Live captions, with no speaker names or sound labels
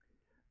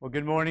Well,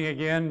 good morning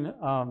again.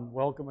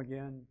 Welcome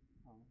again.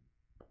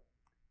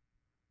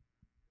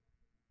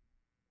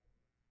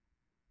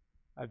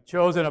 I've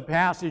chosen a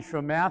passage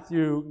from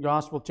Matthew,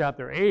 Gospel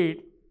chapter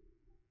 8.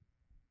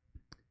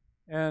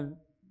 And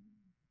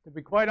to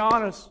be quite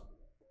honest,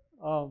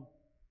 it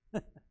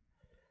was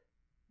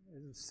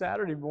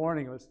Saturday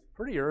morning. It was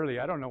pretty early.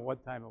 I don't know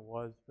what time it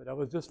was, but I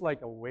was just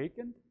like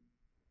awakened.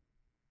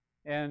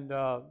 And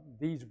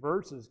these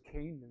verses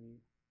came to me.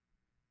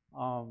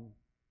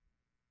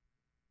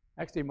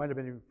 Actually, it might have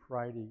been even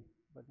Friday,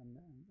 but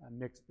I'm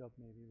mixed up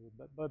maybe.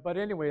 But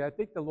anyway, I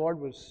think the Lord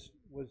was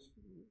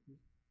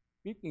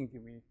speaking to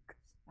me.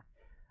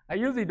 I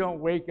usually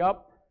don't wake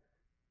up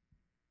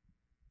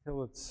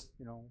till it's,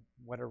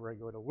 whatever, I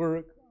go to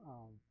work.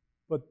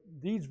 But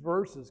these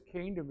verses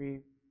came to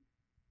me,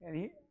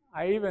 and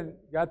I even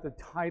got the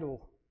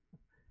title.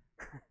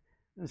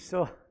 And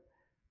so,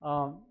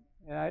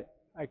 and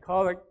I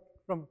call it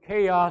From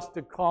Chaos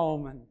to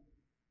Calm, and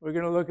we're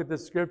going to look at the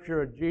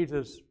scripture of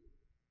Jesus.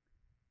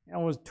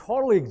 And was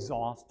totally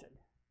exhausted.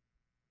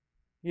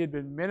 He had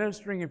been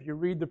ministering, if you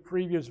read the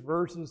previous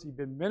verses, he'd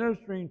been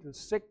ministering to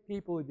sick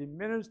people, he'd been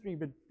ministering, he'd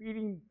been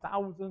feeding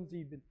thousands,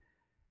 he'd been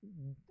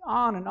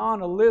on and on,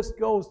 the list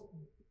goes.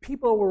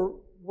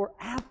 People were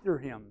after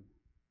him.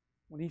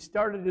 When he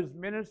started his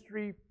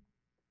ministry,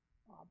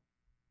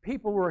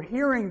 people were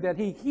hearing that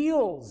he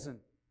heals and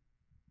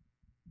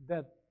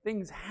that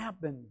things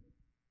happen.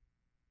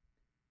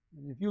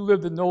 And if you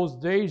lived in those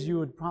days, you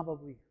would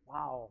probably,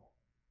 wow,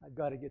 I've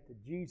got to get to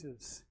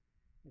Jesus.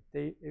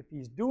 If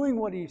he's doing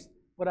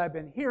what I've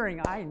been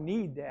hearing, I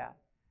need that.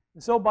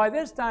 And so by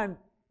this time,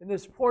 in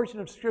this portion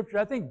of Scripture,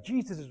 I think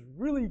Jesus is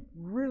really,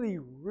 really,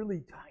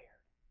 really tired.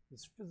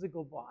 His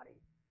physical body.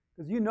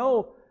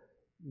 Because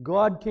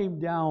God came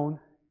down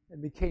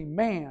and became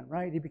man,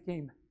 right? He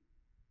became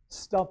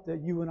stuff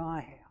that you and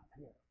I have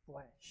here,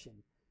 flesh. And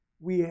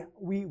we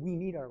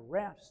need our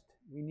rest.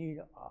 We need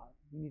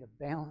a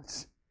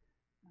balance,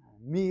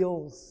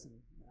 meals.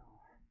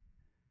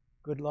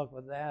 Good luck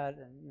with that,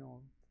 and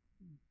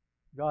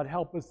God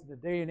help us in the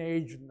day and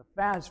age and the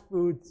fast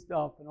food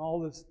stuff and all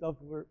this stuff.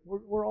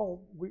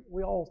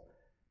 We all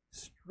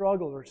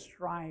struggle or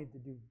strive to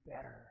do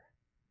better.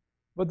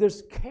 But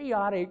this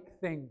chaotic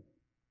thing,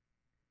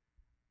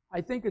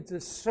 I think it's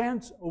a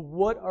sense of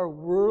what our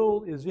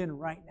world is in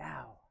right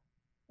now.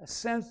 A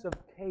sense of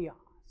chaos,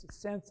 a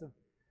sense of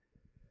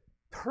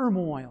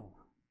turmoil.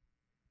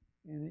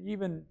 And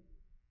even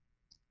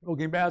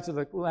looking back to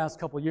the last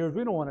couple of years,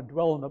 we don't want to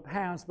dwell on the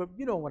past, but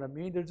you know what I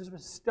mean. There's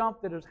just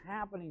stuff that is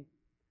happening,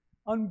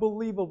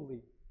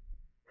 unbelievably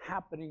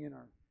happening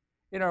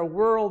in our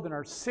world, in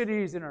our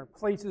cities, in our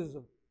places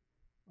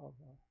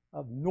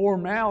of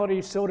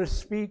normality, so to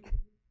speak.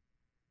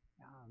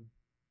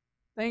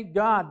 Thank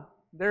God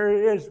there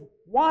is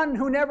one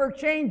who never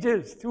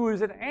changes, who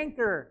is an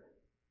anchor,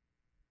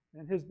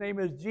 and his name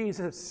is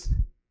Jesus,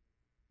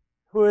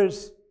 who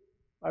is,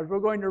 as we're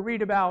going to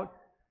read about,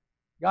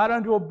 got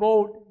onto a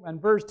boat,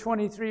 and verse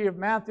 23 of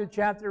Matthew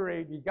chapter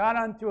 8, he got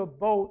onto a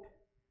boat,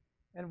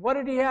 and what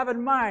did he have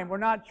in mind? We're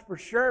not for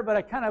sure, but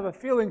I kind of have a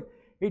feeling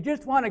he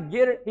just wanted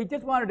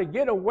to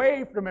get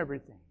away from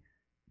everything.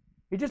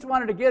 He just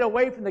wanted to get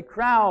away from the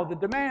crowd, the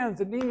demands,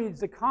 the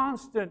needs, the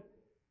constant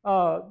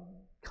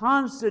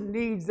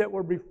needs that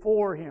were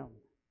before him.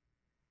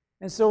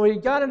 And so he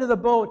got into the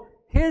boat.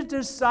 His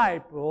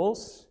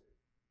disciples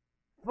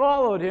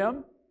followed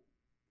him,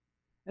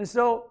 and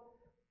so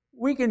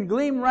we can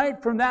glean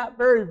right from that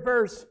very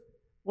verse.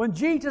 When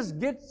Jesus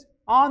gets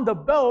on the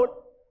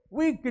boat,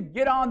 we could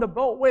get on the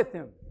boat with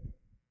him.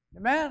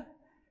 Amen?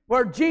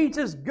 Where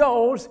Jesus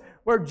goes,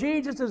 where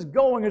Jesus is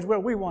going is where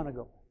we want to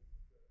go.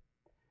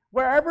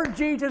 Wherever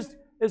Jesus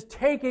is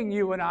taking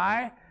you and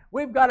I,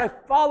 we've got to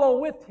follow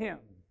with him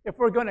if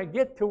we're going to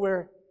get to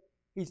where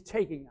he's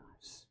taking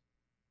us.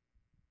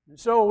 And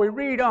so we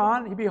read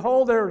on,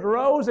 behold, there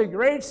arose a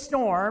great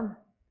storm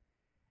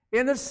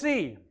in the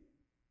sea.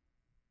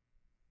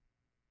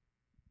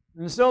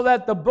 And so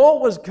that the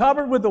boat was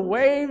covered with the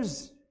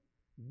waves,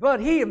 but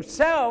he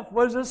himself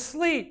was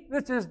asleep.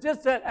 This is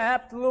just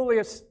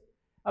absolutely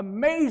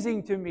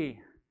amazing to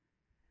me.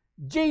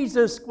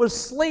 Jesus was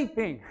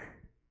sleeping.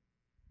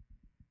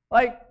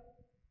 Like,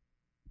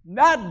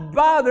 not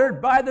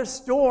bothered by the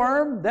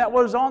storm that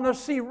was on the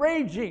sea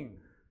raging.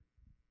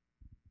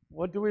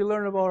 What do we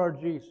learn about our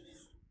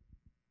Jesus?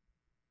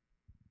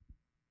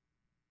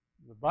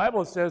 The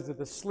Bible says that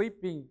the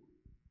sleeping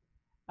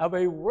of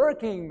a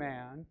working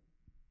man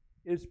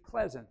is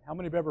pleasant. How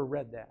many have ever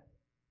read that?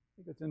 I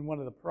think it's in one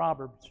of the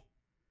Proverbs.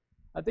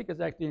 I think it's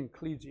actually in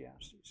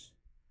Ecclesiastes.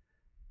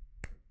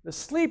 The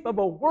sleep of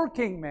a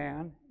working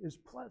man is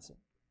pleasant.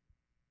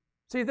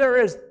 See,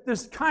 there is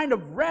this kind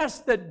of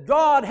rest that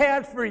God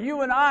has for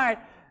you and I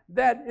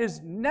that is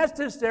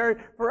necessary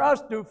for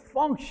us to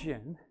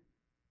function,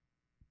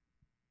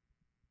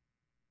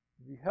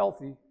 to be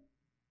healthy,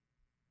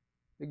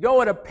 to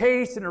go at a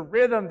pace and a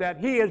rhythm that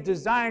He has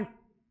designed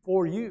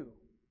for you.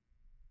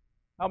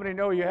 How many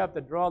know you have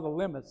to draw the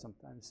limits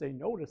sometimes? Say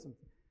no to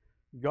something.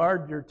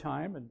 Guard your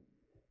time and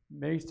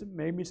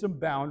Maybe some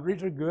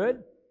boundaries are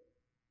good.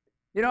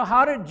 You know,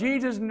 how did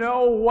Jesus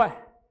know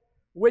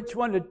which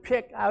one to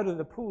pick out of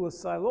the pool of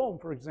Siloam,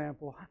 for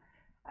example?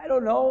 I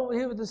don't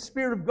know. The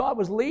Spirit of God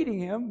was leading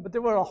him, but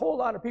there were a whole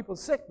lot of people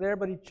sick there,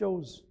 but he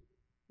chose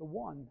the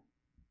one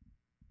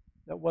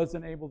that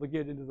wasn't able to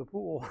get into the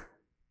pool.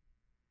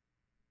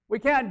 We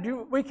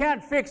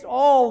can't fix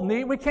all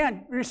need. We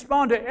can't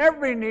respond to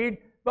every need,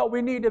 but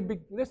we need to be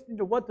listening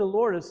to what the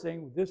Lord is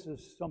saying. This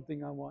is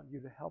something I want you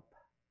to help.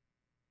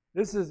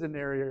 This is an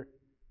area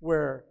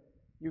where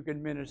you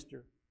can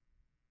minister.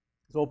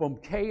 So from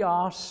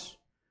chaos,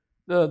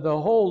 the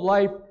whole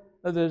life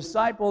of the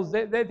disciples,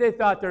 they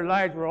thought their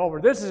lives were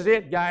over. This is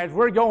it, guys.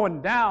 We're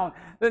going down.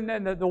 And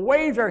then the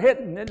waves are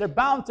hitting, and they're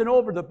bouncing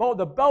over the boat.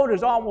 The boat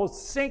is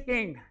almost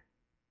sinking.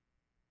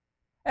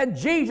 And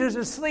Jesus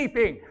is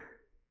sleeping.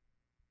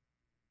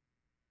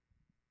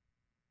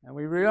 And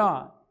we read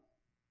on.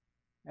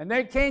 And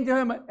they came to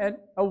him and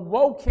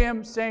awoke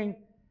him, saying,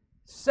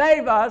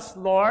 "Save us,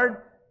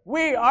 Lord.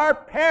 We are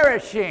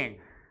perishing."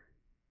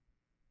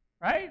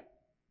 Right?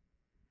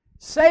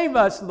 Save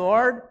us,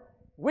 Lord.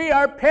 We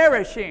are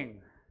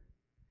perishing.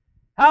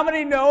 How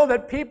many know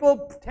that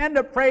people tend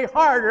to pray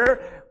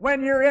harder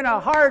when you're in a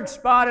hard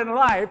spot in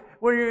life,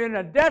 when you're in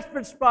a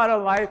desperate spot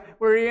in life,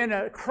 where you're in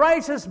a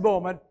crisis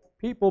moment?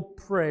 People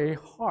pray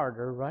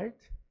harder,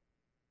 right?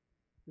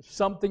 There's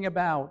something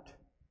about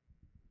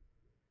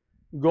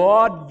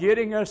God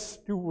getting us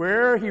to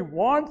where He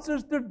wants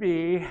us to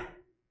be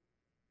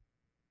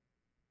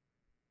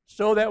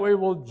so that we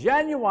will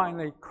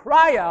genuinely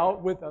cry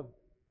out with a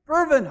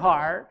fervent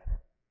heart,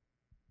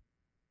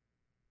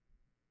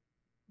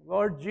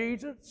 "Lord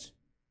Jesus,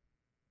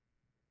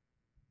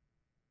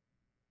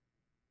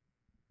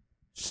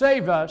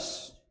 save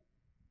us,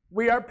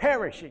 we are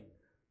perishing."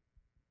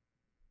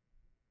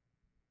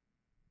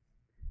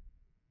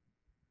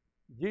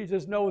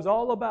 Jesus knows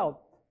all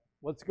about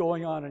what's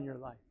going on in your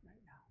life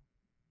right now.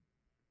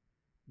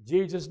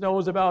 Jesus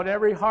knows about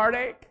every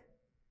heartache.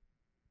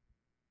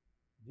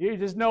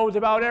 Jesus knows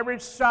about every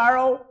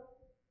sorrow,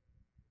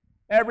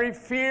 every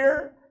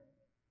fear,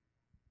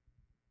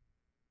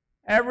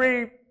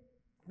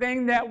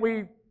 everything that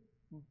we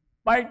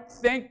might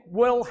think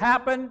will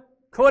happen,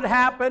 could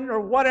happen, or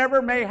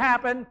whatever may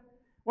happen,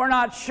 we're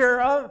not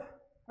sure of,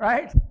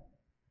 right?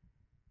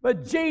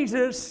 But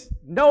Jesus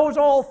knows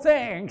all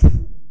things.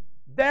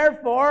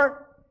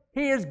 Therefore,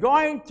 He is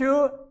going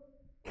to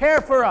care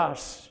for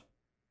us.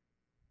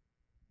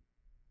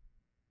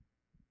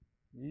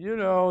 You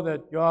know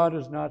that God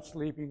is not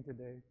sleeping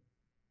today.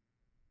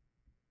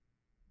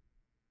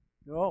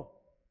 No.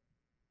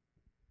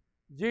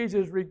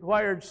 Jesus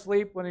required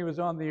sleep when He was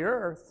on the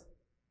earth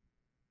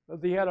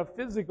because He had a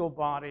physical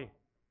body.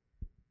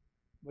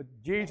 But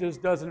Jesus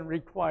doesn't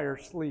require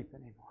sleep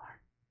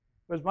anymore.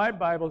 Because my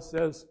Bible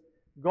says,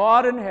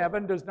 God in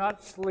heaven does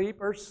not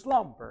sleep or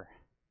slumber.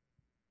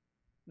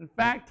 In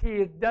fact,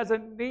 He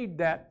doesn't need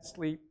that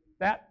sleep,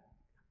 that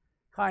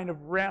kind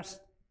of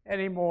rest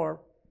anymore.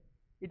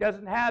 He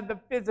doesn't have the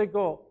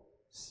physical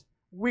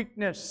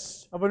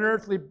weakness of an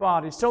earthly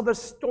body. So the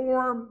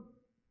storm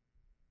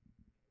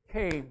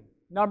came.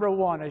 Number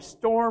one, a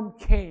storm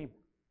came.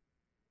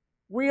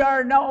 We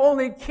are not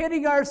only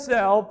kidding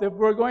ourselves if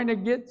we're going to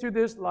get through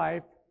this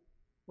life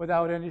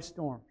without any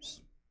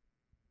storms.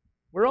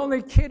 We're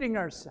only kidding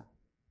ourselves.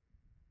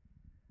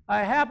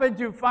 I happened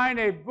to find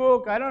a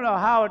book, I don't know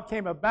how it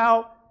came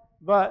about,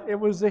 but it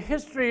was the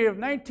history of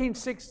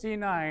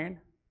 1969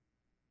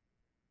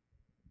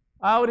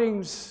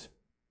 Outings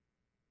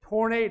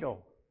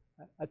tornado.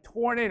 A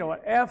tornado, an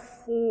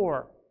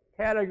F4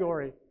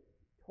 category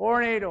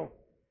tornado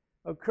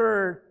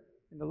occurred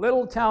in the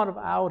little town of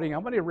Outing. How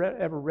many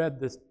ever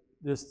read this?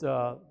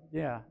 The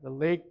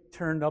lake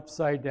turned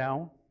upside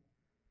down.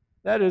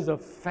 That is a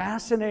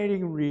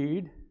fascinating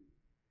read.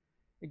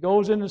 It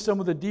goes into some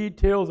of the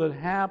details that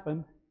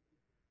happened.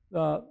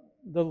 The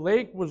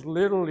lake was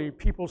literally,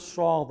 people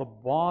saw the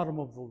bottom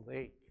of the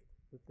lake.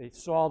 They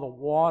saw the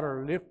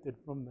water lifted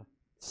from the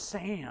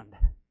sand.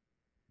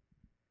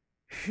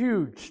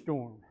 Huge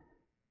storm.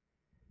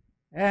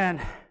 And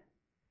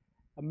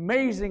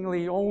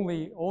amazingly,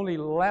 only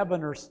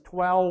 11 or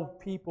 12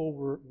 people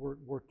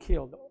were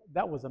killed.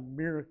 That was a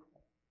miracle.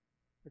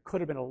 It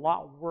could have been a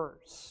lot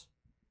worse.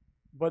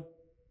 But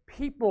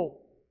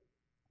people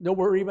that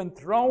were even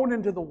thrown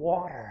into the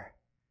water,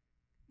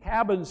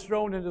 cabins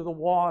thrown into the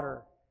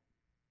water.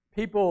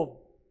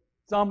 People,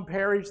 some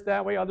perished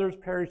that way, others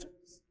perished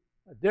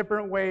a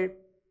different way.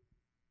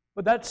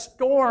 But that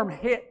storm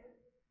hit.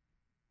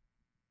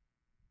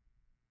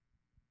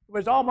 It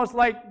was almost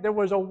like there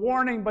was a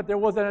warning, but there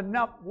wasn't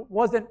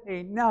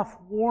enough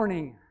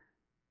warning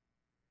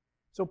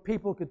so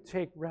people could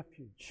take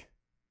refuge.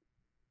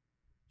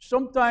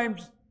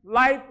 Sometimes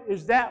life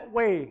is that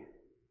way.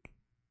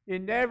 You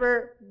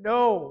never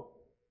know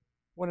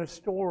when a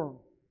storm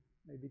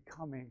may be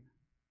coming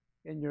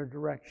in your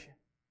direction.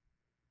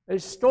 A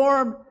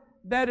storm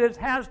that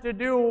has to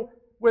do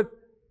with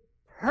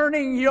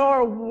turning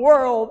your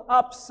world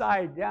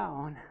upside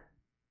down.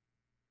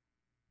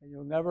 and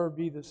you'll never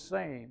be the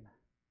same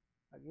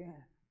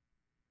again.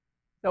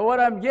 So what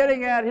I'm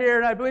getting at here,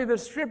 and I believe the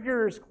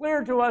Scripture is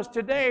clear to us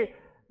today,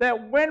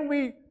 that when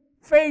we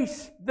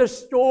face the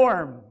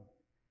storm,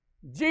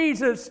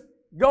 Jesus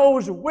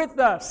goes with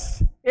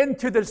us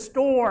into the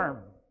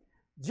storm.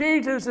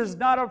 Jesus is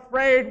not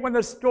afraid when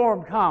the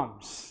storm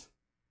comes,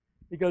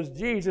 because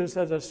Jesus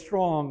has a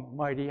strong,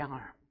 mighty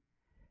arm.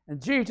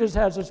 And Jesus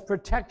has His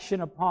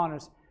protection upon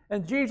us.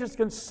 And Jesus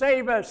can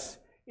save us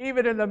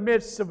even in the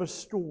midst of a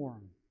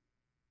storm.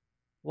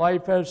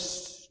 Life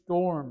has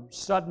storms,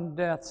 sudden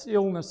deaths,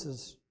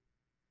 illnesses,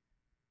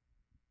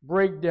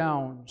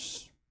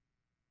 breakdowns.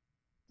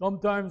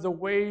 Sometimes the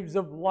waves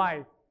of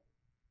life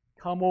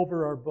come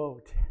over our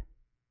boat.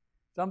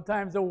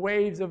 Sometimes the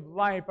waves of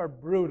life are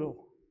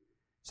brutal.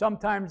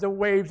 Sometimes the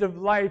waves of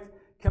life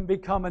can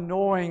become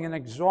annoying and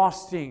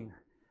exhausting,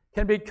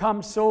 can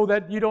become so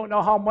that you don't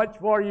know how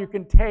much more you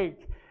can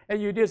take, and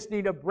you just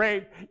need a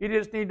break. You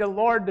just need the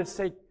Lord to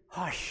say,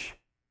 hush,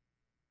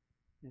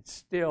 and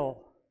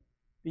still,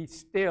 be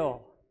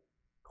still,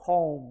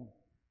 calm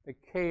the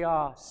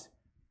chaos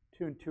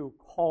to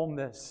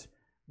calmness.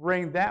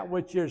 Bring that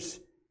which is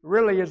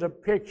really is a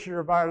picture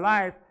of our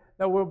life,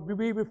 that will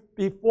be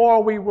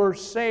before we were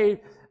saved.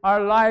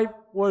 Our life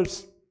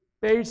was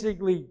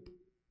basically,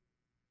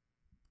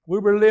 we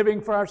were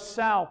living for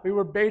ourselves. We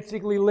were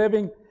basically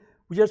living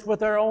just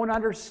with our own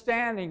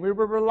understanding. We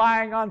were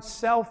relying on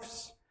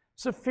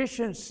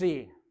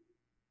self-sufficiency.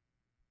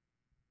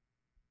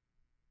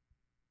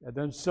 And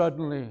then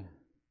suddenly,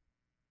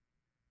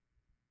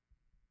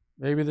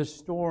 maybe the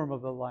storm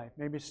of the life,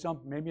 maybe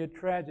a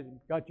tragedy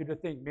got you to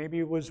think. Maybe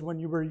it was when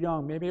you were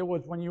young. Maybe it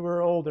was when you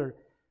were older.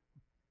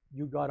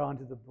 You got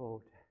onto the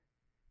boat.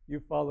 You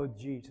followed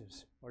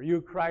Jesus. Or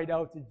you cried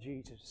out to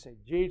Jesus. Say,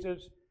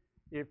 Jesus,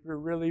 if you're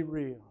really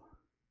real,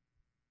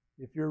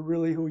 if you're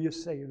really who you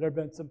say, there have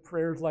been some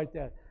prayers like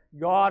that.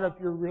 God, if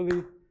you're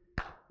really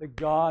the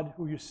God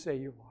who you say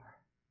you are.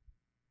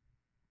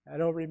 I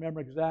don't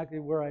remember exactly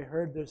where I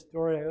heard this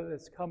story.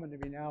 It's coming to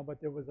me now, but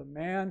there was a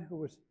man who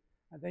was,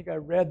 I think I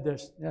read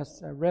this.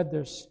 Yes, I read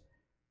this.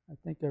 I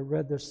think I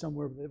read this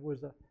somewhere. It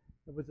was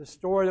a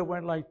story that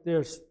went like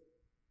this.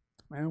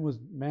 Man was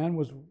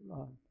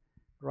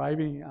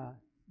driving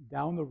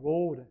down the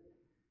road,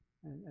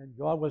 and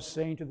God was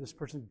saying to this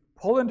person,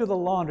 pull into the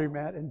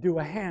laundromat and do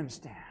a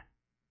handstand.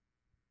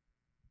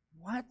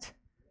 What?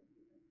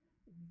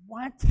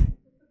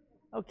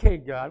 Okay,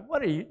 God,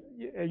 what are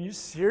you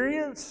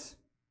serious?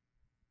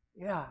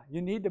 Yeah,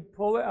 you need to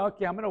pull it.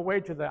 Okay, I'm going to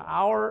wait till the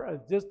hour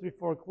just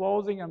before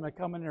closing. I'm going to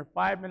come in there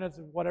 5 minutes,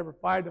 whatever,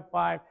 5 to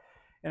 5,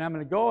 and I'm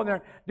going to go in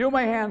there, do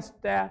my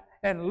handstand,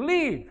 and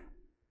leave.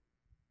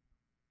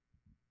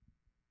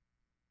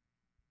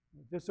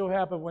 It just so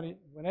happened when he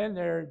went in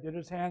there, did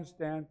his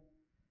handstand,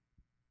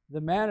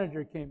 the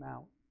manager came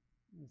out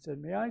and said,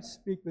 may I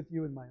speak with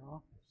you in my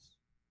office?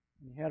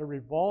 And he had a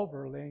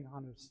revolver laying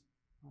on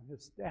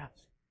his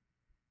desk.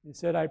 He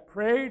said, I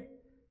prayed,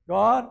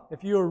 God,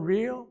 if you are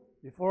real,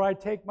 before I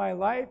take my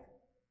life,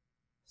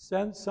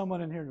 send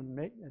someone in here to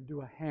make and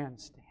do a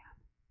handstand.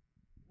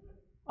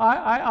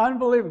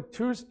 Unbelievable,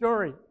 true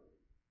story.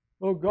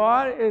 Well,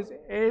 God is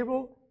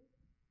able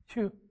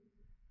to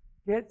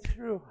get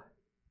through.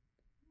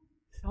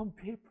 Some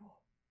people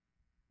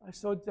are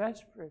so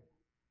desperate.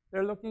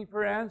 They're looking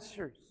for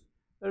answers.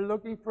 They're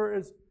looking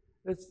for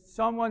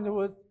someone who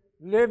would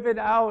live it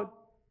out,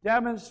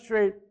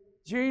 demonstrate.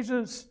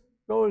 Jesus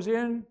goes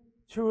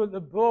into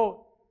the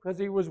boat because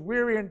he was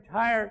weary and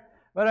tired.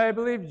 But I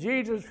believe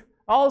Jesus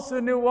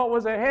also knew what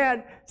was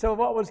ahead, so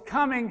what was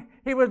coming,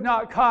 he was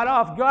not caught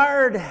off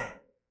guard. And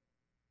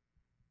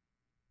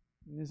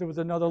this was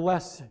another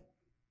lesson.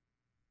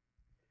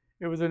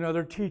 It was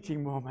another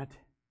teaching moment.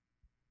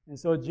 And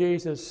so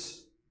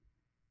Jesus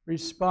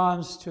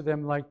responds to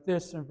them like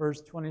this in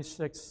verse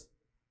 26.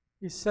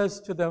 He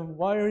says to them,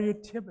 why are you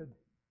timid?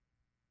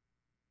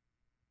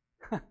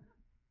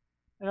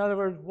 In other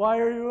words, why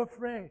are you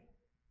afraid?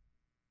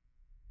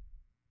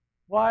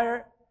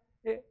 Why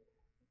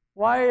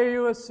are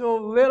you so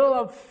little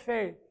of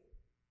faith?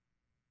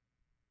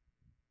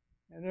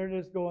 And they're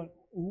just going,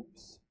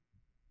 oops.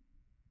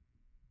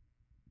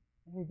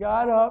 And he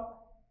got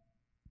up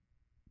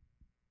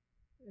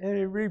and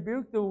he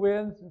rebuked the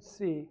winds and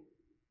sea.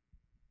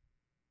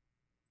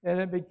 And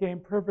it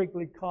became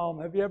perfectly calm.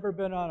 Have you ever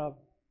been on a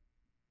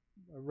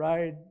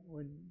ride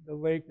when the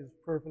lake is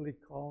perfectly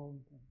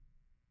calm?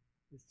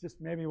 It's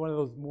just maybe one of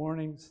those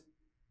mornings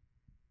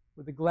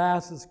where the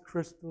glass is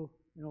crystal,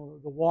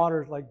 the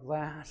water's like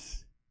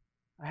glass.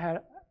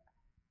 I've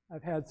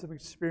had some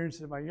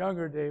experience in my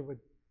younger day with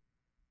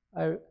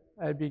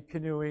I'd be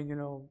canoeing,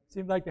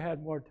 Seemed like I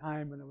had more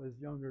time when I was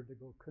younger to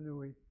go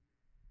canoeing.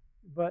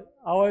 But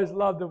I always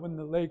loved it when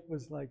the lake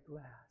was like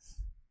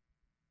glass.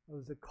 There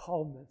was a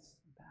calmness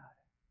about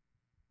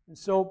it. And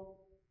so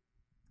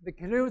the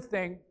canoe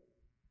thing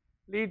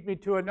leads me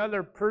to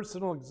another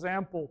personal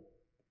example.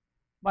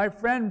 My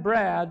friend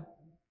Brad,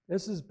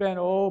 this has been,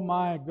 oh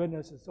my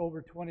goodness, it's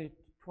over 20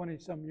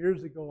 some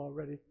years ago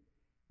already.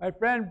 My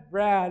friend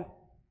Brad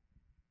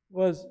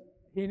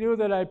he knew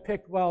that I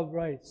picked wild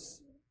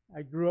rice.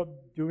 I grew up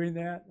doing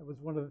that. It was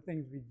one of the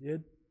things we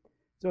did.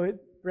 So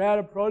Brad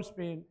approached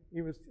me, and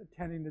he was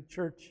attending the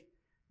church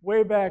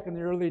way back in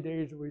the early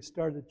days when we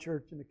started the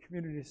church in the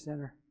community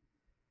center.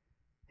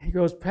 He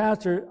goes,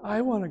 Pastor,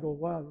 I want to go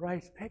wild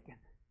rice picking.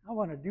 I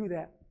want to do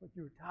that, what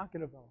you were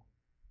talking about.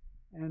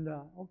 And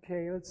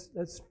okay,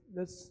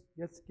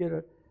 let's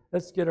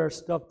get our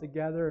stuff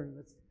together,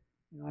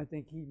 and I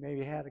think he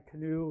maybe had a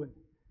canoe, and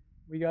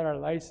we got our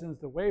license.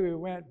 The way we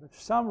went, for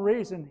some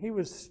reason, he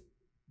was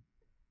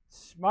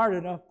smart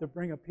enough to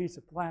bring a piece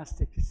of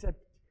plastic. He said,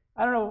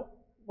 I don't know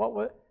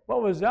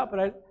what was up,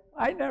 but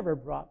I never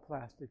brought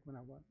plastic when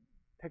I went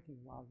picking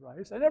wild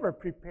rice. I never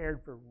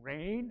prepared for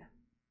rain.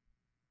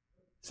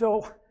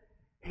 So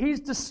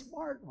he's the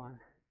smart one.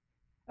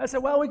 I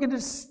said, well, we can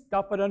just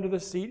stuff it under the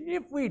seat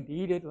if we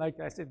need it. Like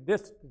I said,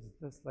 this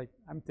like,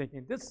 I'm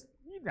thinking, this,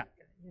 you're not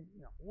going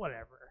to,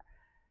 whatever.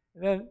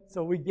 And then,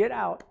 so we get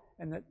out,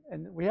 and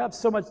we have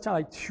so much time,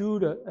 like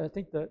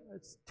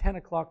it's 10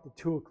 o'clock to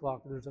 2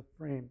 o'clock. There's a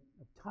frame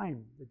of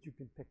time that you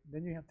can pick.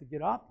 Then you have to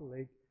get off the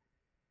lake,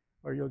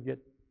 or you'll get,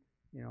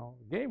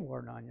 game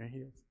worn on your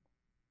heels.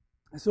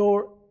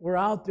 So we're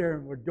out there,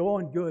 and we're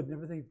doing good, and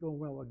everything's going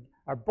well.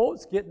 Our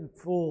boat's getting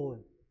full,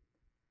 and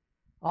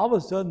all of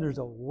a sudden there's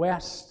a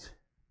west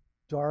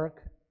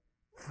dark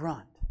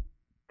front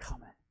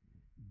coming,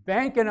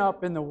 banking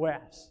up in the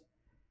west.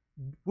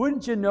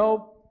 Wouldn't you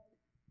know,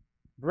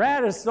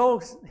 Brad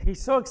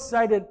he's so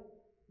excited.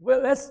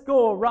 Well, let's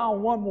go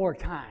around one more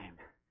time.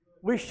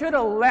 We should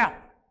have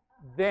left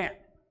then,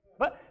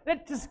 but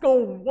let's just go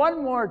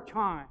one more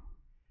time.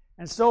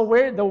 And so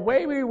the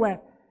way we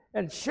went,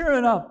 and sure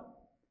enough,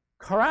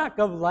 crack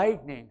of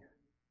lightning.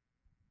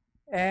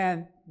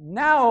 And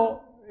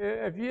now,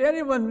 if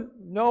anyone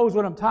knows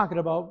what I'm talking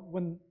about,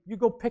 when you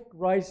go pick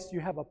rice, you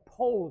have a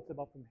pole that's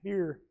about from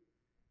here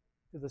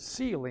to the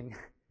ceiling,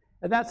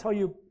 and that's how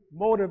you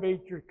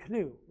motivate your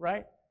canoe,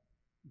 right?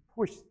 You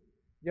push.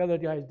 The other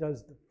guy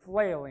does the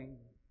flailing,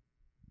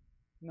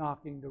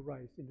 knocking the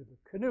rice into the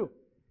canoe.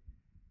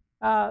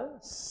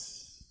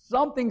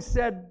 Something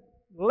said,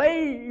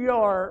 lay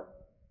your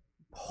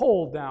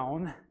pole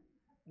down.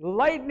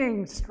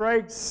 Lightning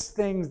strikes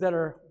things that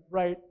are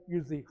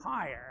usually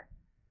higher.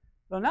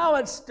 So now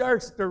it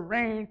starts to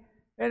rain,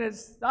 and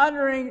it's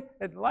thundering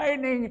and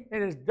lightning,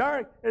 and it's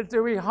dark, and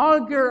so we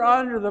hunker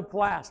under the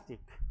plastic.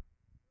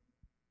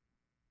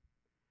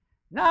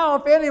 Now,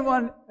 if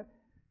anyone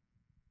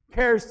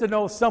cares to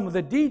know some of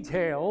the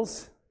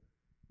details,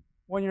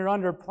 when you're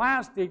under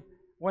plastic,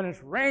 when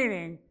it's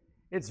raining,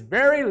 it's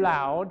very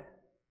loud.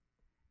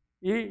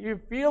 You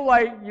feel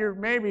like you're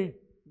maybe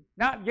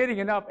not getting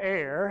enough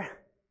air.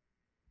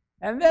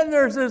 And then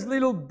there's these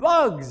little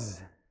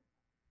bugs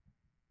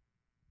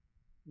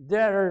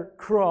that are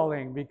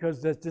crawling,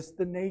 because that's just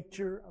the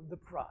nature of the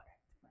product.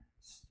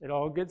 It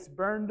all gets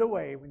burned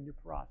away when you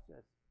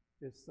process,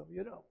 just so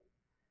you know.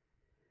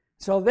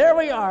 So there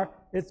we are.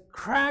 It's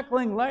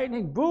crackling,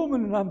 lightning,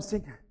 booming, and I'm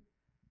thinking,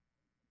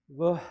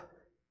 well,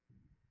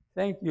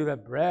 thank you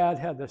that Brad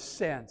had the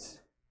sense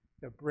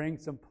to bring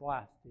some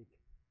plastic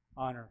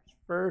on our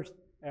first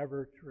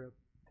ever trip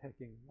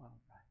picking wild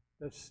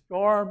rice. The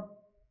storm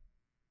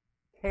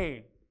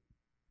came.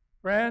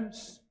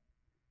 Friends,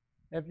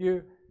 if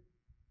you've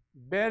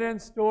been in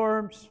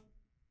storms,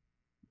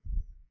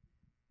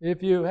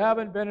 if you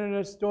haven't been in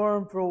a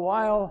storm for a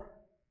while,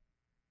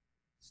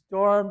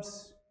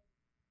 storms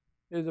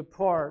is a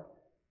part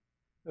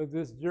of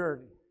this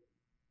journey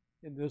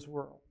in this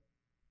world.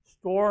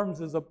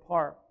 Storms is a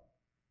part.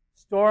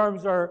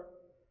 Storms are,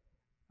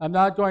 I'm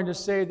not going to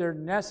say they're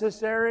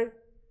necessary,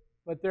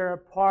 but they're a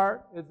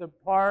part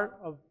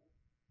of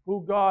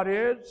who God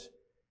is.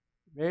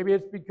 Maybe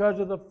it's because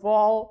of the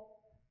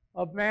fall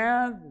of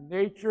man,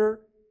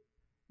 nature,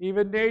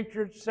 even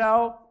nature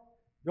itself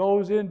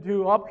goes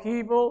into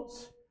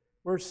upheavals.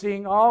 We're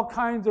seeing all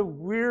kinds of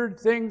weird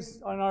things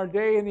on our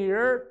day in the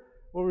earth,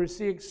 where we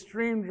see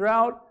extreme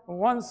drought on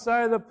one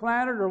side of the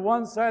planet or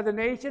one side of the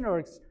nation,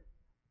 or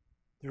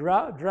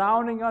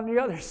drowning on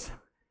the other side.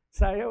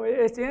 So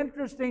it's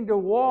interesting to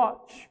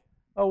watch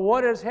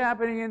what is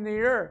happening in the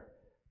earth.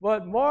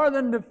 But more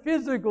than the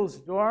physical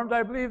storms,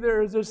 I believe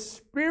there is a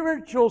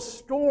spiritual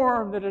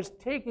storm that is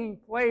taking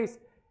place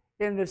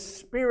in the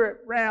spirit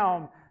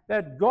realm,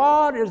 that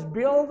God is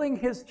building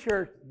His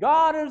church.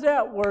 God is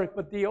at work,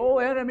 but the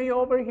old enemy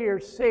over here,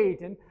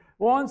 Satan,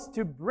 wants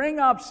to bring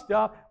up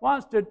stuff,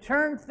 wants to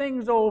turn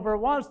things over,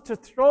 wants to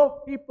throw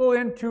people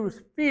into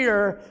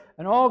fear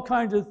and all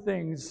kinds of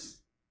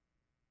things.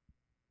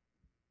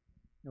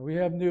 And we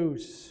have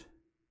news.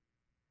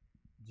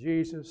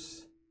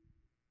 Jesus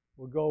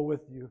will go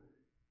with you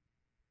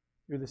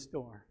through the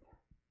storm.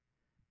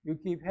 You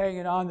keep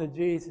hanging on to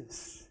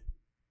Jesus.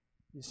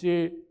 You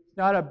see, it's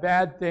not a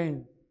bad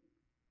thing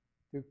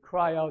to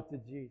cry out to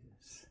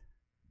Jesus.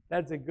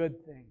 That's a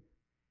good thing.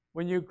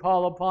 When you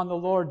call upon the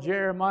Lord,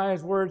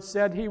 Jeremiah's word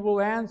said He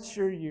will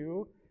answer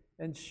you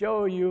and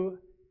show you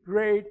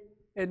great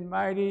and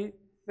mighty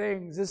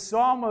things. The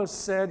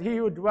psalmist said, he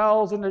who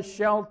dwells in the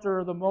shelter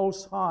of the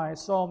Most High,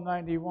 Psalm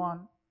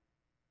 91,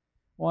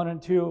 1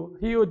 and 2.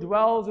 He who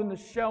dwells in the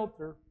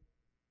shelter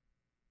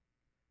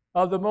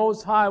of the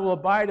Most High will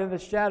abide in the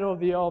shadow of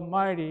the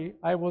Almighty.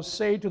 I will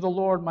say to the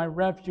Lord, my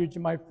refuge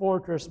and my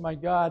fortress, my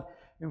God,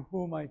 in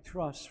whom I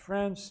trust.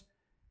 Friends,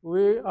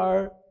 we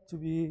are to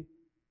be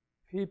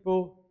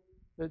people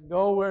that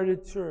know where to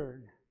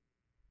turn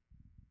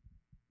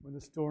when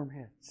the storm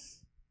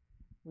hits.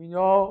 We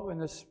know in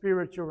the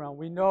spiritual realm,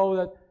 we know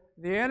that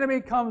the enemy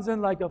comes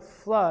in like a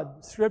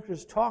flood.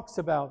 Scriptures talks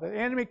about it. The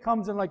enemy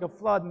comes in like a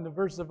flood in the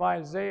verse of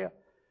Isaiah.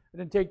 I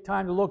didn't take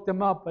time to look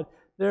them up, but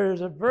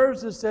there's a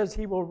verse that says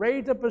he will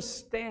raise up a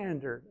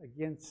standard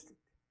against it.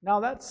 Now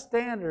that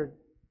standard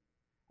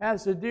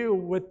has to do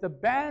with the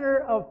banner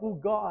of who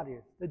God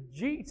is, the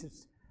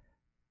Jesus.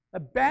 The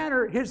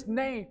banner, His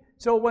name.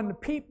 So when the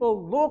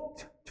people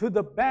looked to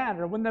the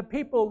banner, when the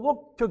people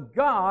looked to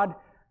God,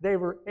 they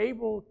were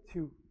able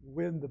to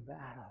win the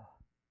battle.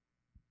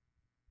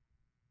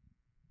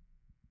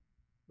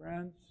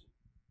 Friends,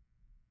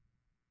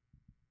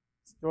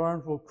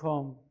 storms will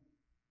come,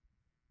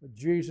 but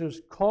Jesus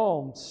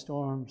calms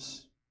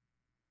storms.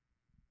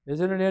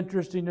 Isn't it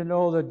interesting to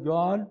know that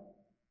God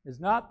is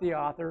not the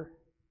author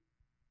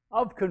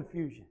of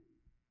confusion?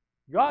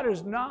 God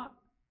is not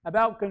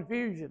about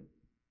confusion.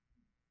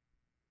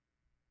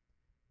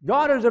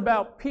 God is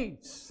about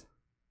peace.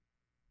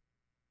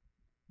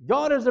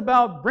 God is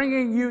about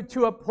bringing you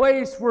to a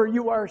place where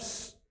you are,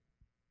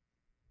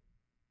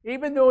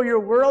 even though your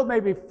world may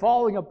be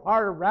falling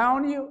apart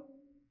around you,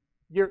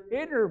 your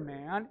inner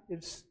man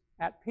is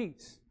at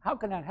peace. How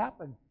can that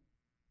happen?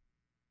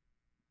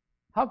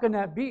 How can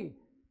that be?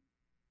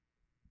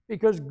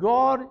 Because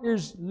God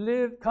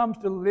comes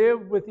to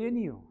live within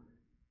you.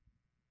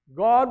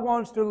 God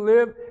wants to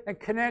live and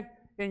connect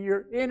in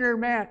your inner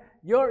man.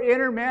 Your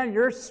inner man,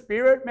 your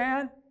spirit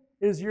man,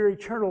 is your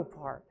eternal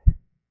part.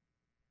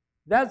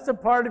 That's the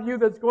part of you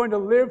that's going to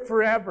live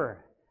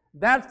forever.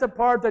 That's the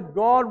part that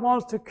God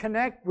wants to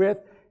connect with,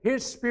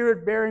 His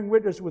Spirit bearing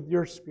witness with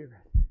your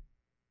spirit,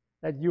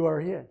 that you are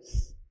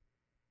His.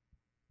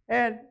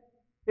 And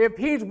if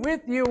He's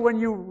with you when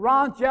you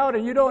launch out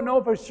and you don't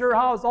know for sure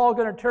how it's all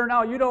going to turn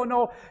out, you don't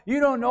know if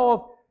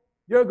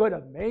you're going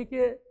to make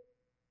it,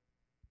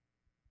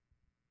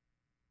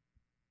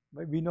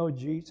 but we know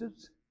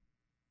Jesus,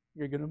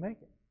 you're going to make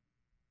it.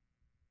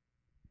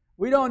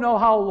 We don't know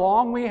how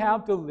long we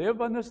have to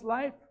live on this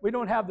life. We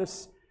don't have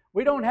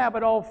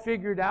it all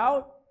figured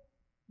out,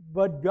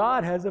 but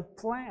God has a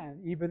plan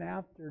even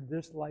after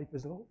this life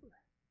is over.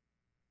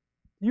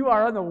 You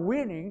are on the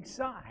winning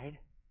side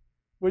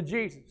with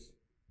Jesus.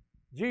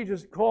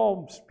 Jesus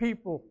calms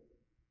people.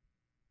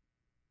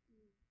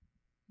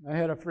 I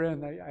had a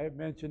friend, I had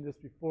mentioned this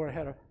before,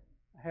 I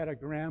had a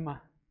grandma,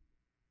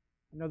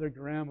 another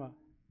grandma,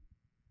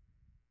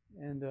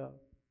 and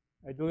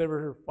I delivered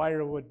her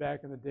firewood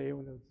back in the day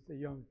when I was a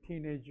young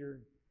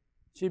teenager.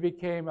 She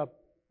became a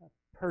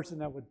person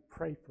that would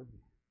pray for me.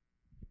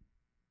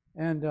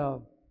 And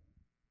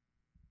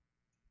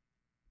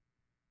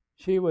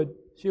she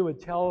would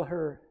tell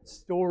her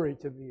story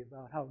to me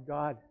about how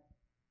God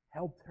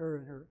helped her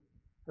in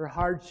her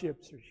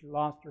hardships. She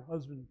lost her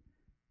husband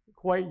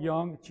quite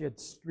young. She had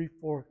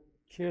 4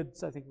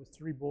 kids. I think it was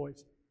 3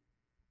 boys.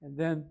 And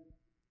then,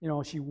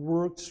 she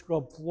worked,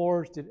 scrubbed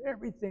floors, did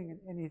everything and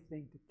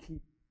anything to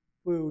keep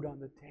food on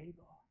the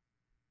table.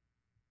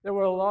 There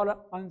were a lot of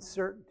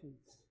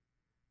uncertainties.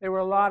 There were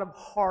a lot of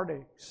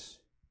heartaches.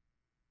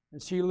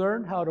 And she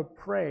learned how to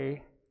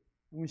pray.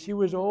 And when she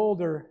was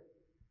older,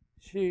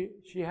 she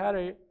had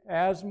an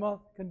asthma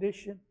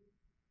condition.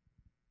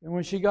 And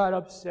when she got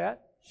upset,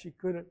 she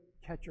couldn't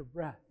catch her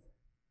breath.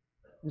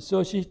 And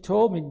so she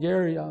told me,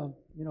 Gary,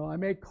 I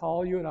may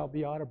call you and I'll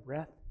be out of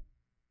breath.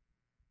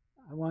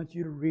 I want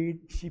you to read.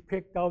 She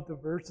picked out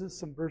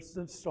some verses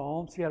of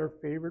Psalms. She had her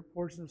favorite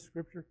portion of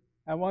Scripture.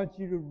 I want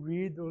you to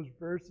read those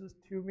verses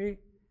to me.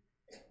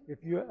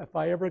 If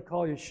I ever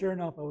call you, sure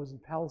enough, I was in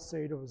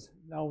Palisade.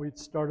 Now we'd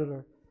started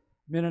our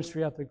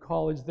ministry at the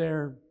college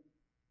there.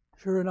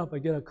 Sure enough, I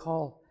get a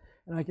call,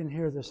 and I can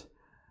hear this,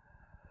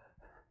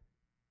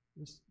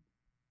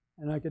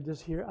 and I could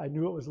just hear, I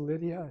knew it was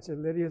Lydia. I said,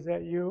 Lydia, is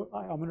that you?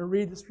 I'm going to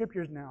read the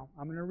Scriptures now.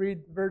 I'm going to read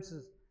the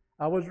verses.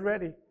 I was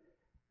ready.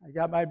 I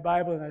got my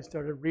Bible, and I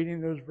started reading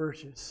those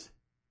verses.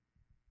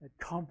 It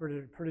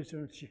comforted her. Pretty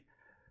soon, she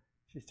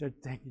said,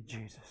 thank you,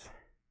 Jesus.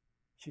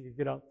 She could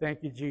get out,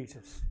 thank you,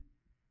 Jesus.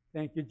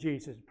 Thank you,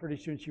 Jesus. Pretty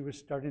soon she was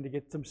starting to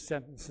get some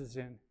sentences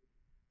in.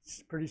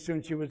 Pretty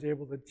soon she was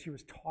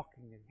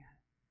talking again.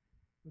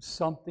 It was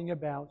something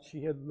about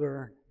she had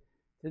learned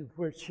that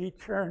where she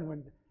turned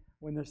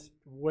when the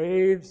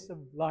waves of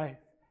life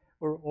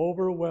were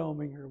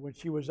overwhelming her, when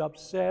she was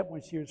upset,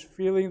 when she was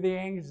feeling the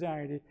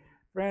anxiety.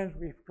 Friends,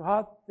 we've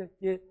got to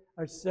get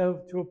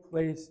ourselves to a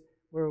place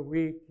where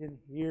we can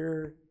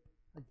hear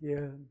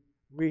again.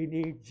 We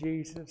need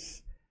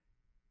Jesus.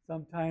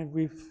 Sometimes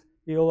we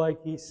feel like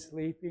He's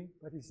sleeping,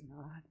 but He's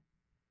not.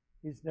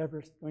 He's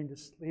never going to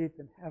sleep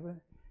in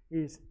heaven.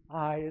 His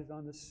eye is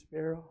on the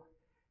sparrow.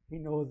 He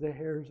knows the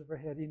hairs of our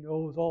head. He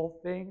knows all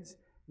things.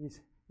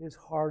 His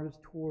heart is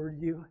toward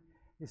you.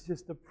 It's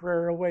just a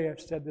prayer away. I've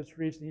said this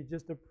recently. He's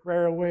just a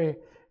prayer away.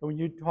 And when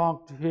you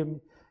talk to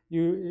Him,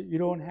 you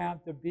don't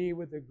have to be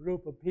with a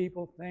group of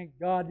people. Thank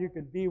God you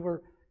can be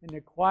where in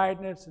the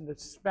quietness and the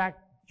respect.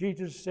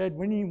 Jesus said,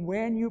 when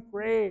you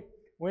pray,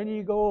 when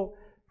you go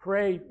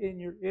pray in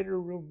your inner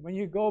room, when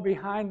you go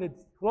behind it,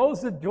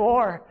 close the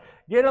door,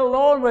 get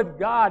alone with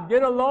God,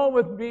 get alone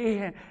with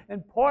me,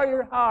 and pour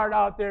your heart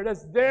out there.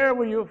 That's there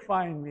where you'll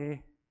find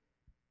me.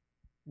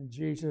 And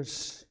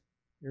Jesus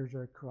hears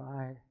our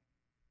cry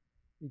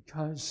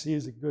because He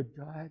is a good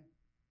God.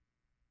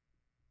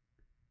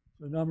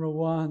 So number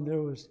one,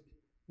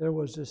 there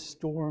was a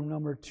storm.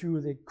 Number two,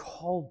 they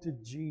called to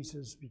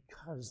Jesus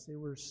because they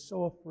were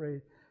so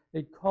afraid.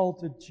 They called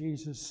to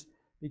Jesus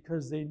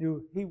because they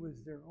knew He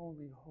was their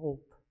only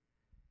hope.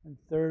 And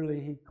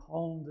thirdly, He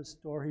calmed the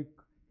storm.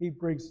 He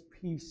brings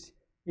peace.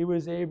 He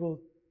was able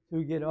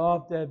to get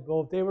off that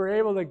boat. They were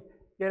able to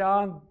get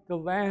on the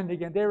land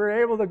again. They were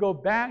able to go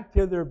back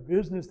to their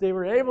business. They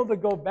were able to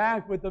go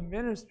back with the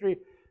ministry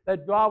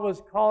that God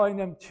was calling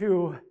them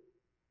to.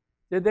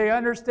 Did they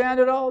understand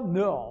it all?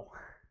 No.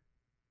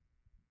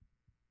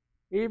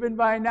 Even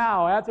by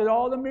now, after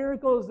all the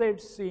miracles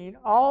they've seen,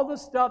 all the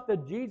stuff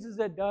that Jesus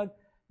had done,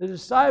 the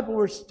disciples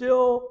were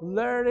still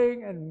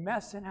learning and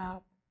messing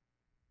up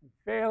and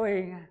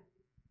failing.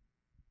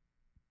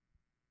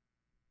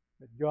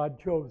 But God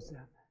chose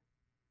them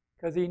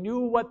because He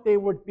knew what they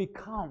would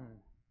become,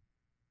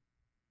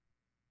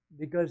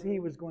 because He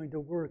was going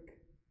to work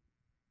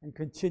and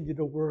continue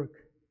to work.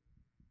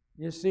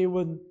 You see,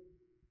 when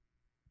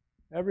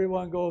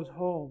everyone goes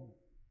home,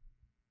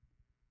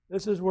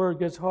 this is where it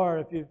gets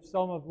hard. If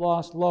some have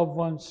lost loved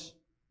ones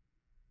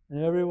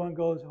and everyone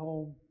goes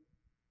home,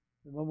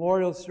 the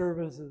memorial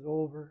service is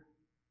over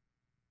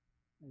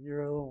and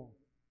you're alone.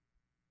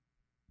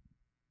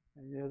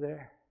 And you're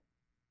there.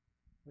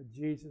 But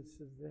Jesus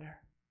is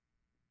there.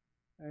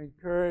 I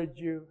encourage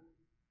you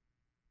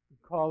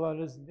to call on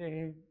His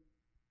name.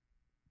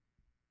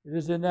 It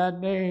is in that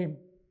name,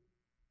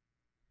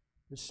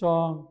 the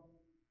song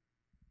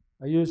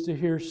I used to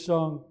hear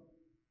sung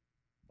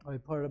by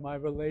part of my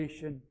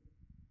relation.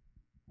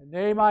 A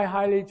name I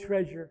highly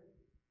treasure.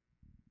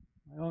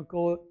 My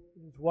uncle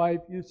and his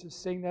wife used to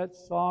sing that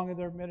song in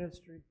their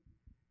ministry.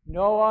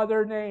 No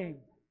other name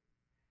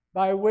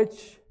by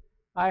which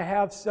I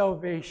have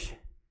salvation.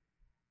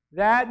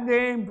 That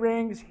name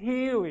brings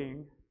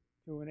healing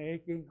to an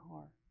aching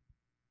heart.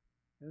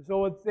 And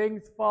so when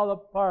things fall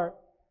apart,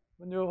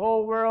 when the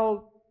whole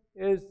world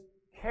is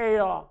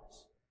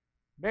chaos,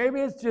 maybe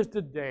it's just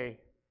a day,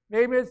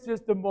 maybe it's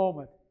just a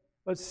moment,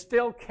 but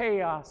still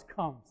chaos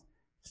comes.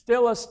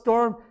 Still a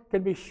storm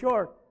can be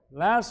short.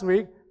 Last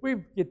week, we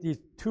get these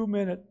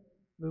 2-minute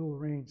little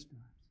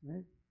rainstorms,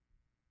 right?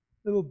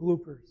 Little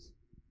bloopers.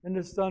 And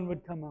the sun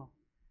would come out.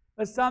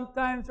 But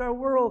sometimes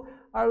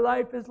our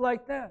life is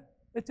like that.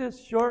 It's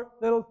just short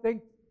little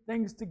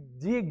things to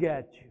dig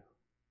at you.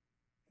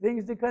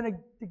 Things to kind of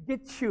to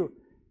get you.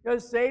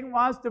 Because Satan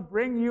wants to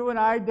bring you and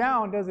I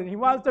down, doesn't he? He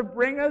wants to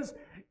bring us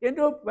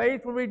into a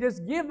place where we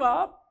just give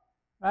up,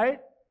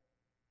 right?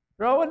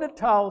 Throw in the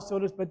towel,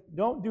 but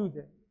don't do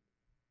that.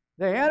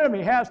 The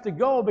enemy has to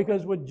go,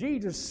 because when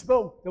Jesus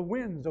spoke, the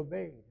winds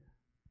obeyed.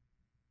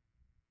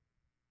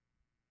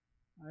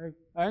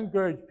 I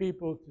encourage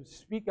people to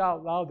speak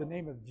out loud the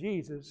name of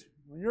Jesus.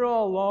 When you're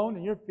all alone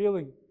and you're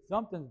feeling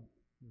something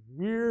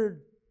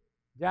weird,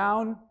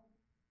 down,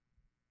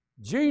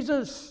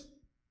 Jesus,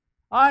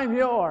 I'm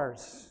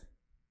yours.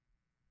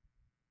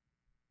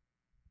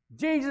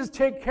 Jesus,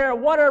 take care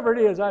of whatever it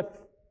is.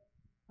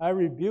 I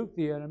rebuke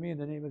the enemy in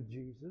the name of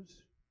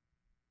Jesus.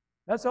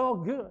 That's all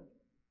good.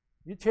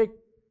 You take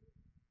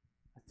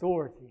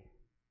authority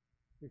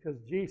because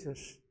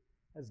Jesus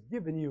has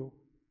given you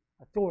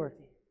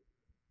authority.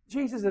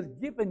 Jesus has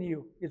given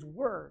you His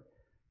Word.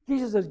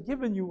 Jesus has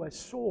given you a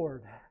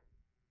sword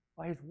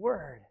by His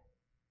Word.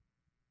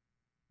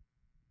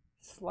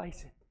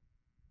 Slice it.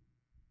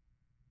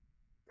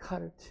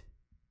 Cut it.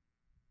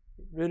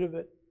 Get rid of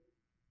it.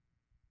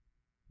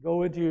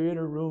 Go into your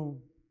inner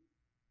room.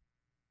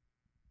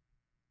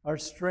 Our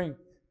strength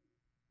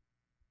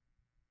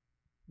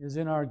is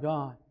in our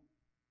God.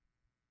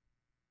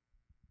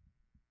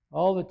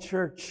 All the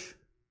churches,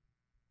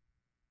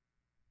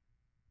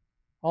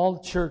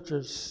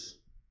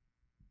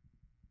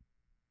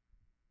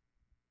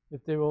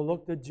 if they will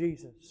look to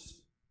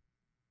Jesus,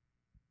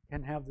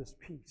 can have this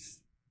peace.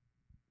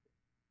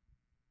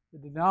 The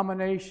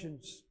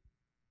denominations,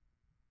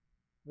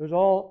 there's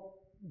all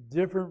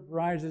different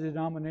varieties of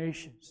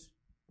denominations,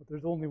 but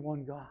there's only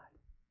one God.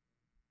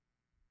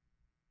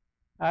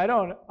 I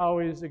don't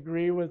always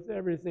agree with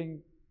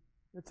everything.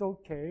 It's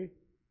okay.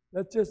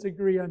 Let's just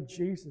agree on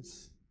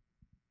Jesus.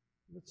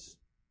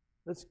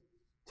 Let's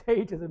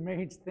stay to the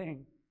main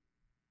thing.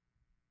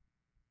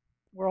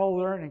 We're all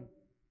learning.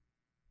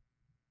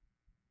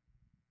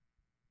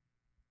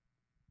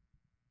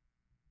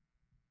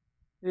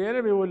 The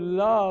enemy would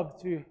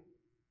love to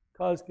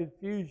cause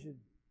confusion.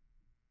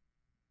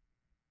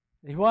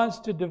 He wants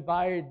to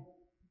divide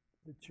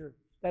the church.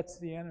 That's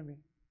the enemy.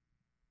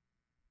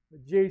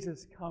 But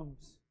Jesus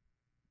comes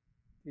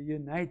to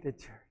unite the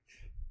church.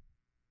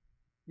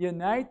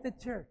 Unite the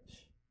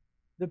church.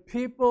 The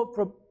people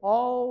from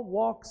all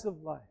walks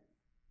of life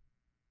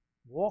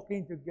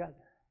walking together,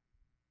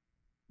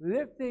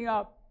 lifting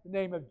up the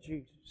name of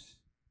Jesus.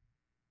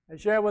 I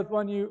share with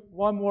you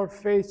one more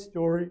faith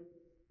story.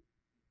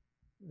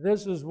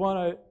 This is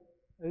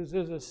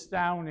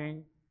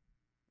astounding.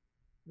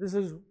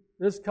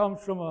 This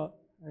comes from an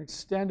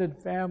extended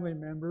family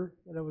member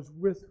that I was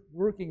with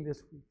working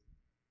this week,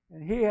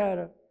 and he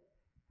had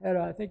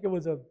I think it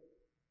was a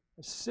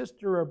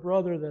sister or a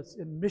brother that's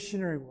in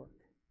missionary work,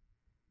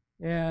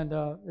 and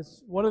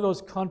it's one of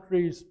those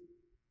countries,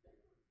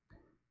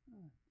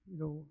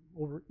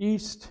 over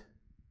east.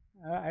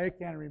 I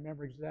can't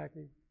remember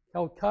exactly.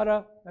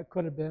 Calcutta, that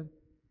could have been.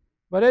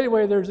 But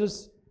anyway, there was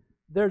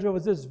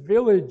this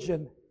village,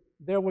 and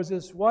there was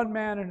this one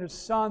man and his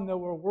son that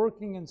were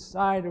working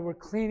inside and were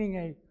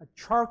cleaning a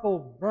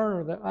charcoal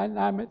burner. That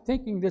I'm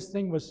thinking this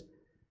thing was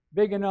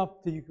big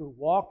enough that you could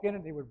walk in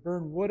it. They would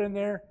burn wood in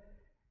there,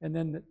 and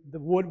then the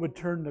wood would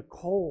turn to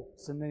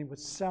coals, and they would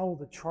sell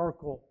the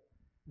charcoal.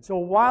 And so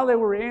while they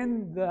were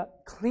in the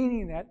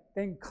cleaning, that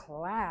thing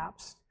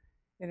collapsed,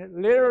 and it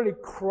literally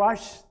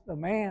crushed the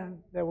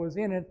man that was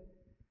in it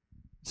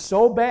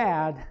so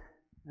bad.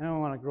 I don't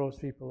want to gross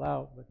people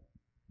out, but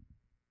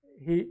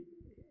he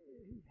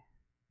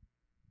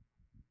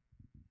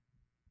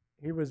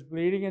was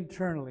bleeding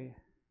internally,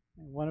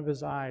 and one of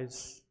his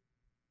eyes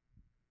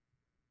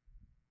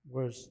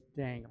was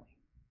dangling.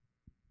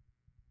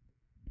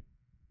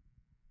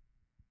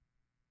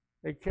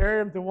 They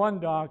carried him to one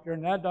doctor,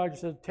 and that doctor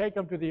said, take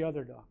him to the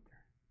other doctor.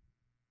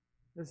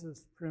 This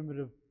is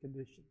primitive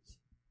conditions.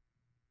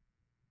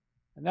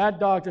 And that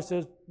doctor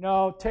says,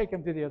 no, take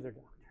him to the other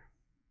doctor.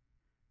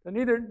 So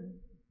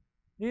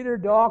neither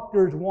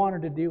doctors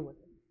wanted to deal with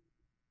it.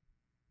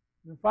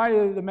 And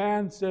finally the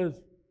man says,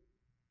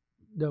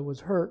 that was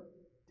hurt,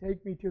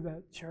 take me to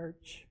that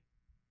church.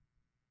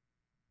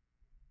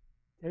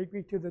 Take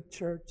me to the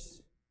church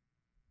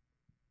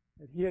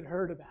that he had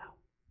heard about.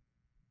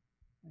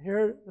 And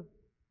here,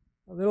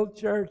 a little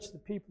church, the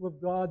people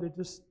of God,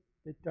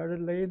 they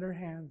started laying their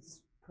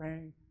hands,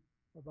 praying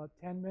for about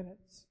 10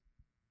 minutes.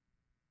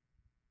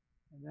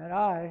 And that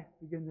eye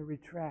began to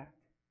retract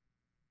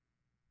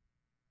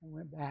and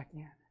went back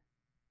in.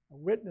 He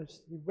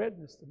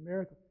witnessed the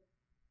miracle.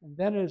 And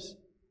then his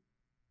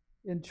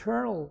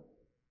internal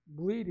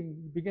bleeding,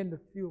 he began to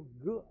feel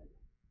good.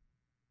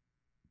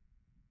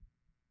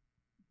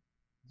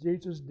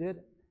 Jesus did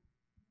it.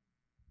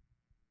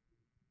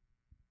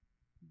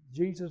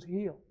 Jesus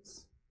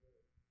heals.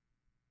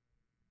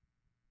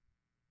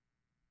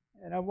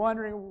 And I'm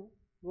wondering,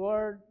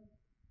 Lord,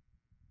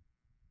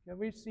 can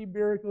we see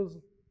miracles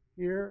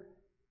here?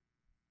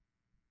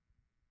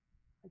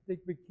 I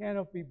think we can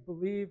if we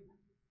believe.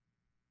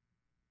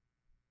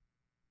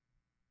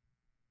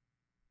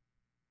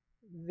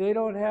 They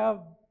don't have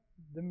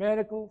the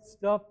medical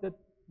stuff that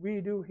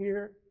we do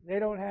here.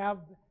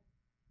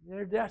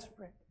 They're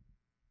desperate.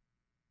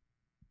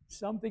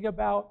 Something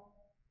about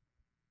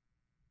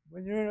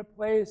when you're in a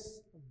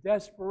place of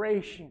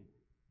desperation.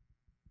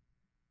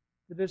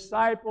 The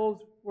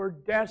disciples were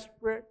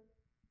desperate.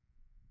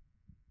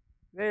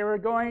 They were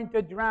going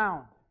to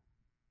drown.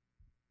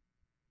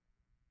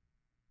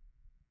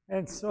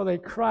 And so they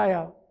cry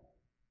out,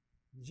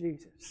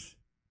 Jesus.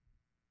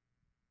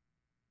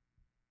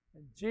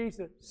 And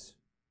Jesus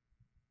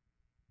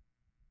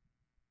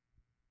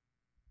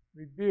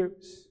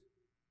rebukes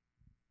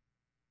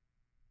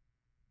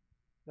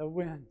the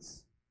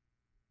winds.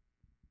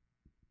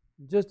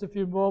 In just a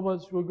few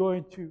moments, we're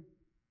going to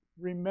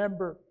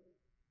remember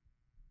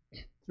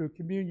through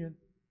communion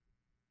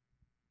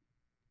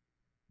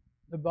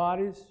the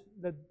body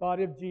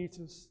of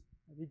Jesus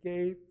that he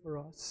gave for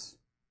us,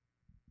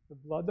 the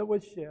blood that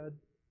was shed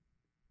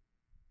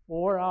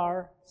for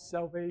our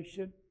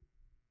salvation,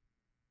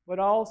 but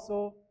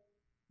also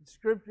the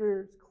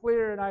Scripture is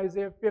clear in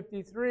Isaiah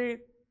 53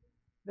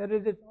 that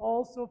it is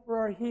also for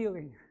our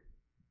healing.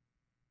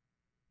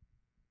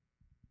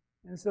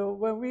 And so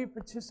when we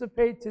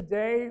participate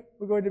today,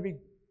 we're going to be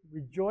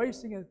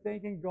rejoicing and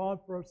thanking God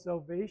for our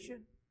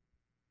salvation.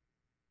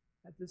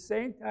 At the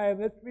same time,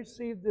 let's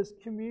receive this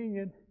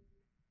communion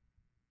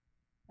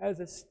as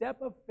a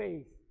step of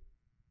faith.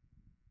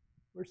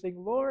 We're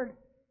saying, Lord,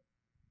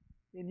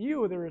 in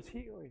you there is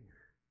healing.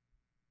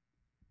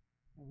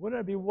 And wouldn't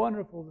it be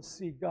wonderful to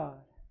see God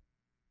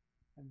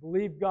and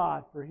believe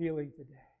God for healing today?